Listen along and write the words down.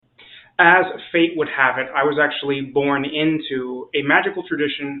As fate would have it, I was actually born into a magical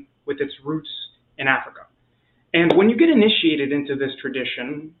tradition with its roots in Africa. And when you get initiated into this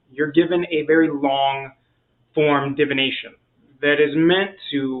tradition, you're given a very long form divination that is meant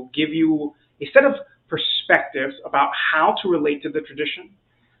to give you a set of perspectives about how to relate to the tradition,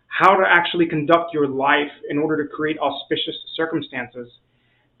 how to actually conduct your life in order to create auspicious circumstances,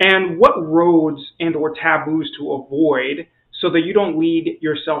 and what roads and or taboos to avoid so that you don't lead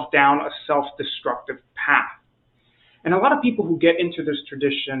yourself down a self-destructive path. And a lot of people who get into this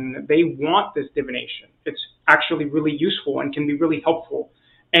tradition, they want this divination. It's actually really useful and can be really helpful.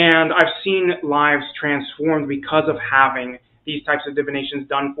 And I've seen lives transformed because of having these types of divinations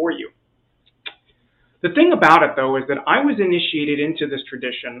done for you. The thing about it, though, is that I was initiated into this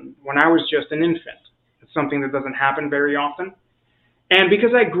tradition when I was just an infant. It's something that doesn't happen very often. And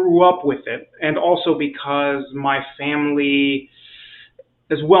because I grew up with it, and also because my family,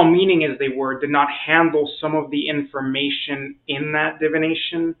 as well-meaning as they were, did not handle some of the information in that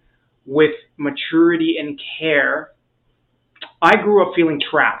divination with maturity and care, I grew up feeling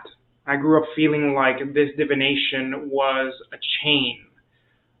trapped. I grew up feeling like this divination was a chain,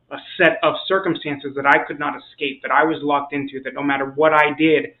 a set of circumstances that I could not escape, that I was locked into, that no matter what I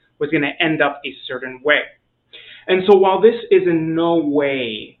did was going to end up a certain way. And so while this is in no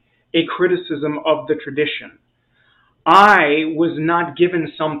way a criticism of the tradition, I was not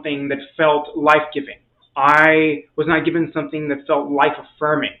given something that felt life-giving. I was not given something that felt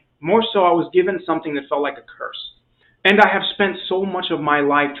life-affirming. More so, I was given something that felt like a curse. And I have spent so much of my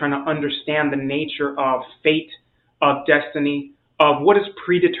life trying to understand the nature of fate, of destiny, of what is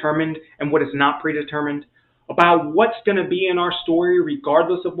predetermined and what is not predetermined, about what's going to be in our story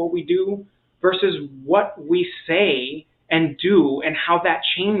regardless of what we do, versus what we say and do and how that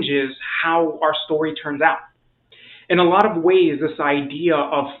changes how our story turns out. In a lot of ways, this idea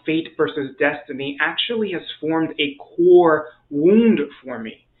of fate versus destiny actually has formed a core wound for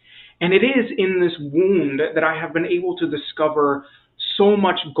me. And it is in this wound that I have been able to discover so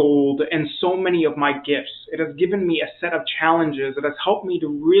much gold and so many of my gifts. It has given me a set of challenges that has helped me to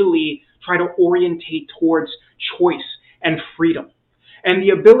really try to orientate towards choice and freedom, and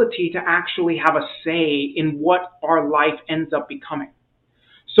the ability to actually have a say in what our life ends up becoming.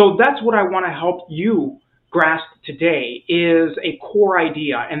 So that's what I want to help you grasp today, is a core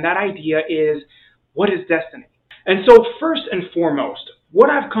idea, and that idea is, what is destiny? And so first and foremost, what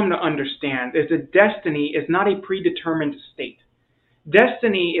I've come to understand is that destiny is not a predetermined state.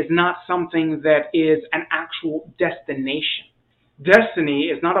 Destiny is not something that is an actual destination. Destiny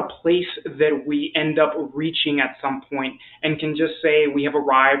is not a place that we end up reaching at some point and can just say we have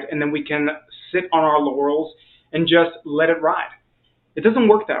arrived and then we can sit on our laurels and just let it ride. It doesn't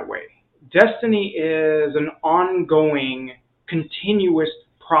work that way. Destiny is an ongoing, continuous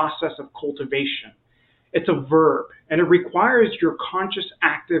process of cultivation. It's a verb, and it requires your conscious,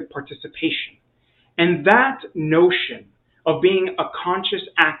 active participation. And that notion of being a conscious,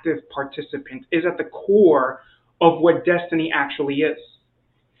 active participant is at the core of what destiny actually is.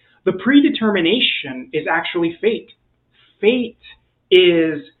 The predetermination is actually fate. Fate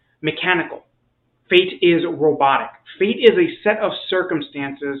is mechanical. Fate is robotic. Fate is a set of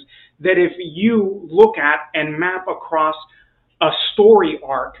circumstances that if you look at and map across a story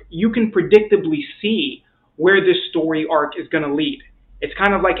arc, you can predictably see where this story arc is going to lead. It's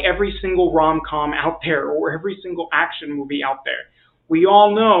kind of like every single rom-com out there or every single action movie out there. We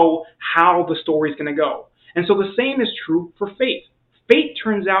all know how the story is going to go. And so the same is true for fate. Fate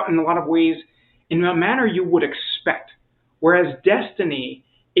turns out in a lot of ways in a manner you would expect, whereas destiny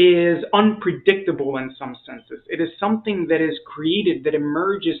is unpredictable in some senses. It is something that is created, that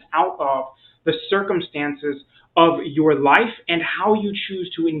emerges out of the circumstances of your life and how you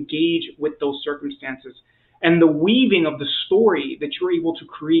choose to engage with those circumstances, and the weaving of the story that you're able to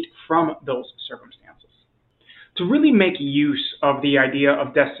create from those circumstances. To really make use of the idea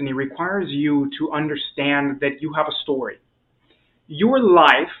of destiny requires you to understand that you have a story. Your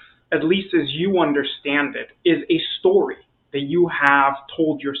life, at least as you understand it, is a story that you have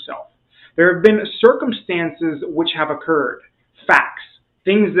told yourself. There have been circumstances which have occurred, facts,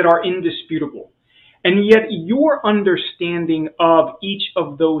 things that are indisputable. And yet your understanding of each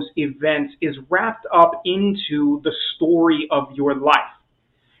of those events is wrapped up into the story of your life.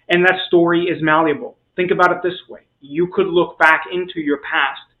 And that story is malleable. Think about it this way. You could look back into your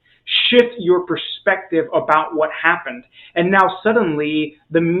past, shift your perspective about what happened, and now suddenly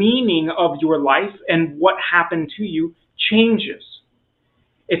the meaning of your life and what happened to you changes.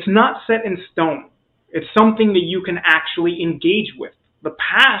 It's not set in stone. It's something that you can actually engage with. The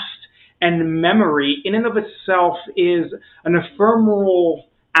past and memory in and of itself is an ephemeral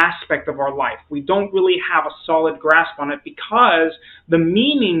aspect of our life. We don't really have a solid grasp on it because the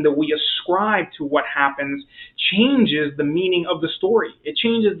meaning that we ascribe to what happens changes the meaning of the story. It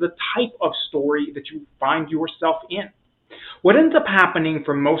changes the type of story that you find yourself in. What ends up happening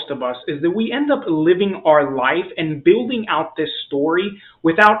for most of us is that we end up living our life and building out this story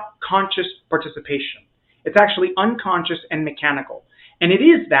without conscious participation. It's actually unconscious and mechanical. And it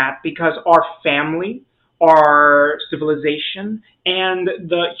is that because our family, our civilization, and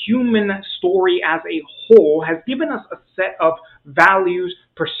the human story as a whole has given us a set of values,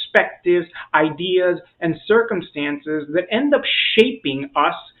 perspectives, ideas, and circumstances that end up shaping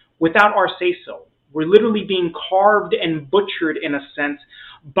us without our say-so. We're literally being carved and butchered, in a sense,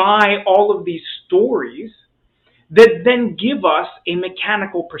 by all of these stories that then give us a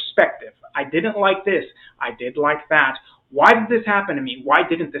mechanical perspective. I didn't like this. I did like that. Why did this happen to me? Why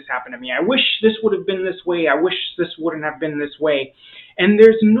didn't this happen to me? I wish this would have been this way. I wish this wouldn't have been this way. And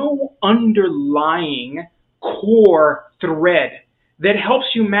there's no underlying core thread that helps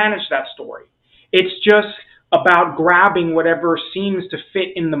you manage that story. It's just about grabbing whatever seems to fit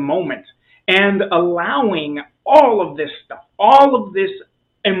in the moment and allowing all of this stuff, all of this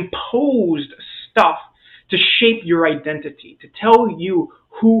imposed stuff to shape your identity, to tell you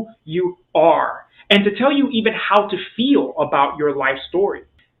who you are, and to tell you even how to feel about your life story.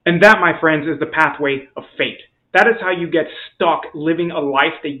 And that, my friends, is the pathway of fate. That is how you get stuck living a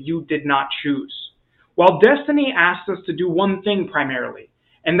life that you did not choose. While destiny asks us to do one thing primarily,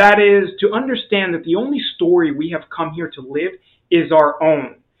 and that is to understand that the only story we have come here to live is our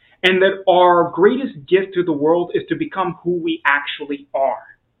own, and that our greatest gift to the world is to become who we actually are.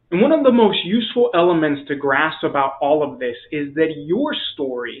 And one of the most useful elements to grasp about all of this is that your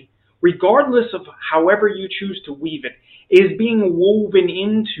story, regardless of however you choose to weave it, is being woven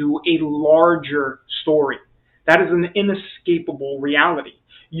into a larger story. That is an inescapable reality.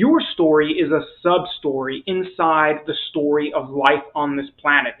 Your story is a sub-story inside the story of life on this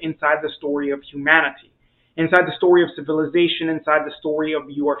planet, inside the story of humanity, inside the story of civilization, inside the story of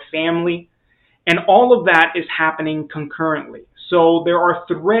your family. And all of that is happening concurrently. So there are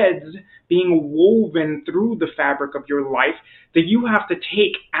threads being woven through the fabric of your life that you have to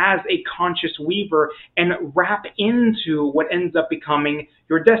take as a conscious weaver and wrap into what ends up becoming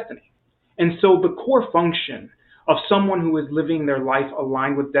your destiny. And so the core function of someone who is living their life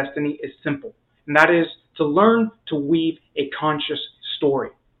aligned with destiny is simple. And that is to learn to weave a conscious story,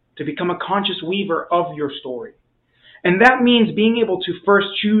 to become a conscious weaver of your story. And that means being able to first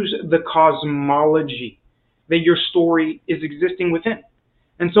choose the cosmology that your story is existing within.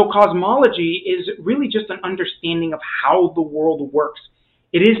 And so cosmology is really just an understanding of how the world works.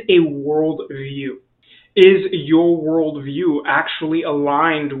 It is a worldview. Is your worldview actually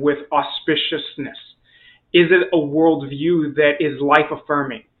aligned with auspiciousness? Is it a worldview that is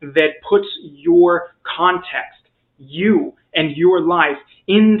life-affirming, that puts your context, you and your life,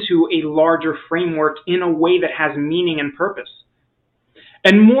 into a larger framework in a way that has meaning and purpose?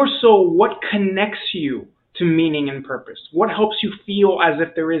 And more so, what connects you to meaning and purpose? What helps you feel as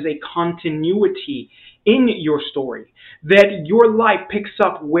if there is a continuity in your story, that your life picks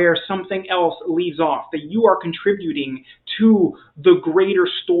up where something else leaves off, that you are contributing to the greater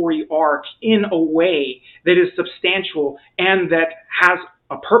story arc in a way that is substantial and that has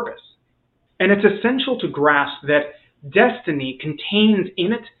a purpose? And it's essential to grasp that destiny contains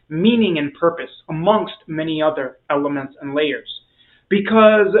in it meaning and purpose amongst many other elements and layers.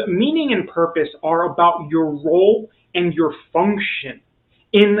 Because meaning and purpose are about your role and your function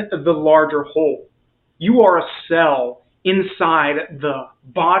in the larger whole. You are a cell inside the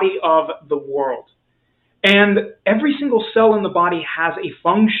body of the world. And every single cell in the body has a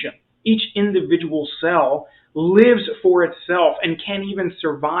function. Each individual cell lives for itself and can even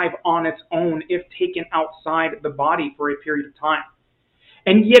survive on its own if taken outside the body for a period of time.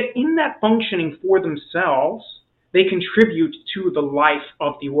 And yet in that functioning for themselves, they contribute to the life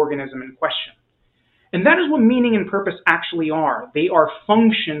of the organism in question. And that is what meaning and purpose actually are. They are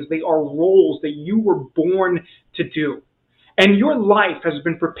functions, they are roles that you were born to do. And your life has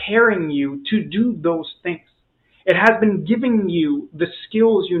been preparing you to do those things. It has been giving you the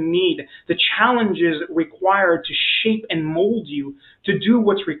skills you need, the challenges required to shape and mold you to do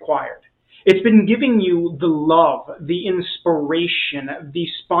what's required. It's been giving you the love, the inspiration, the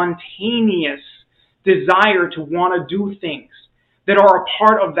spontaneous desire to want to do things that are a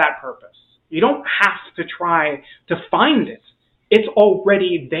part of that purpose. You don't have to try to find it. It's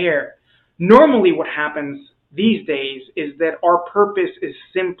already there. Normally what happens these days is that our purpose is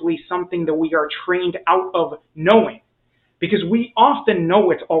simply something that we are trained out of knowing, because we often know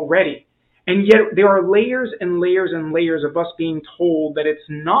it already. And yet there are layers and layers and layers of us being told that it's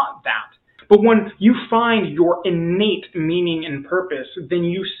not that. But when you find your innate meaning and purpose, then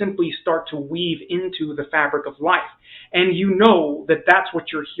you simply start to weave into the fabric of life. And you know that that's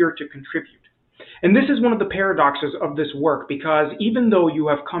what you're here to contribute. And this is one of the paradoxes of this work, because even though you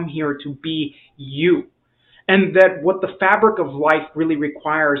have come here to be you, and that what the fabric of life really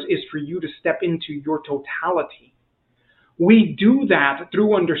requires is for you to step into your totality, we do that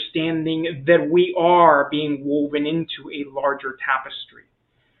through understanding that we are being woven into a larger tapestry.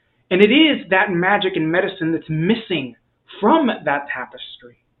 And it is that magic and medicine that's missing from that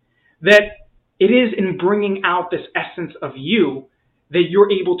tapestry. That it is in bringing out this essence of you that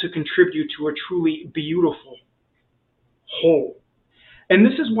you're able to contribute to a truly beautiful whole. And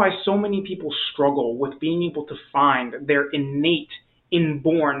this is why so many people struggle with being able to find their innate,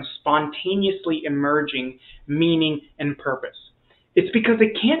 inborn, spontaneously emerging meaning and purpose. It's because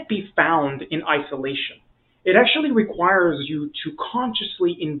it can't be found in isolation. It actually requires you to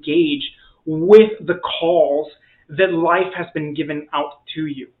consciously engage with the calls that life has been given out to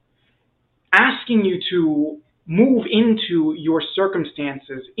you, asking you to move into your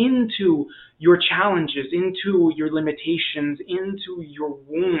circumstances, into your challenges, into your limitations, into your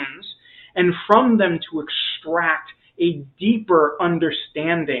wounds, and from them to extract a deeper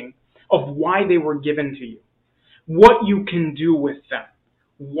understanding of why they were given to you, what you can do with them,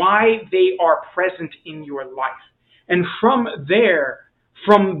 why they are present in your life. And from there,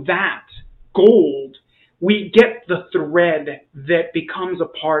 from that gold, we get the thread that becomes a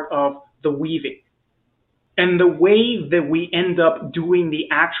part of the weaving. And the way that we end up doing the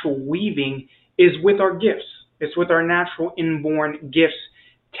actual weaving is with our gifts. It's with our natural inborn gifts,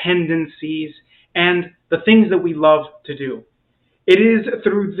 tendencies, and the things that we love to do. It is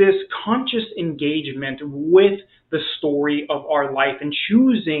through this conscious engagement with the story of our life and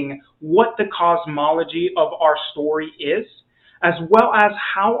choosing what the cosmology of our story is, as well as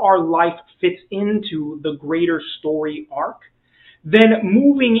how our life fits into the greater story arc, then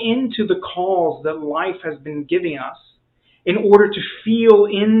moving into the calls that life has been giving us in order to feel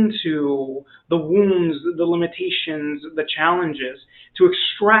into the wounds, the limitations, the challenges, to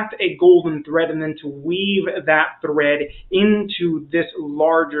extract a golden thread and then to weave that thread into this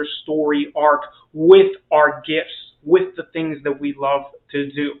larger story arc with our gifts, with the things that we love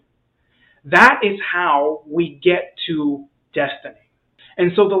to do. That is how we get to destiny.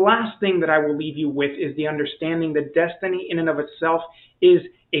 And so the last thing that I will leave you with is the understanding that destiny in and of itself is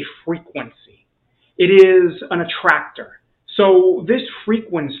a frequency. It is an attractor. So this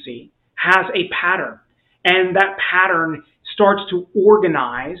frequency has a pattern, and that pattern starts to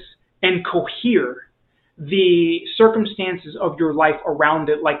organize and cohere the circumstances of your life around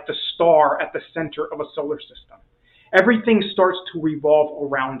it, like the star at the center of a solar system. Everything starts to revolve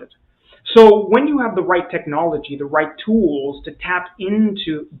around it. So when you have the right technology, the right tools to tap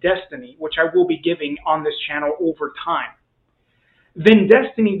into destiny, which I will be giving on this channel over time, then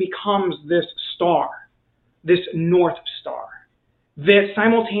destiny becomes this star, this North Star, that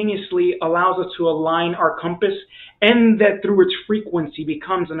simultaneously allows us to align our compass, and that through its frequency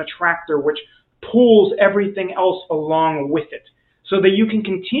becomes an attractor which pulls everything else along with it, so that you can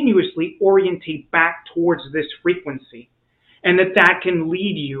continuously orientate back towards this frequency, and that can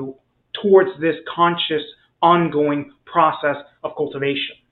lead you towards this conscious, ongoing process of cultivation.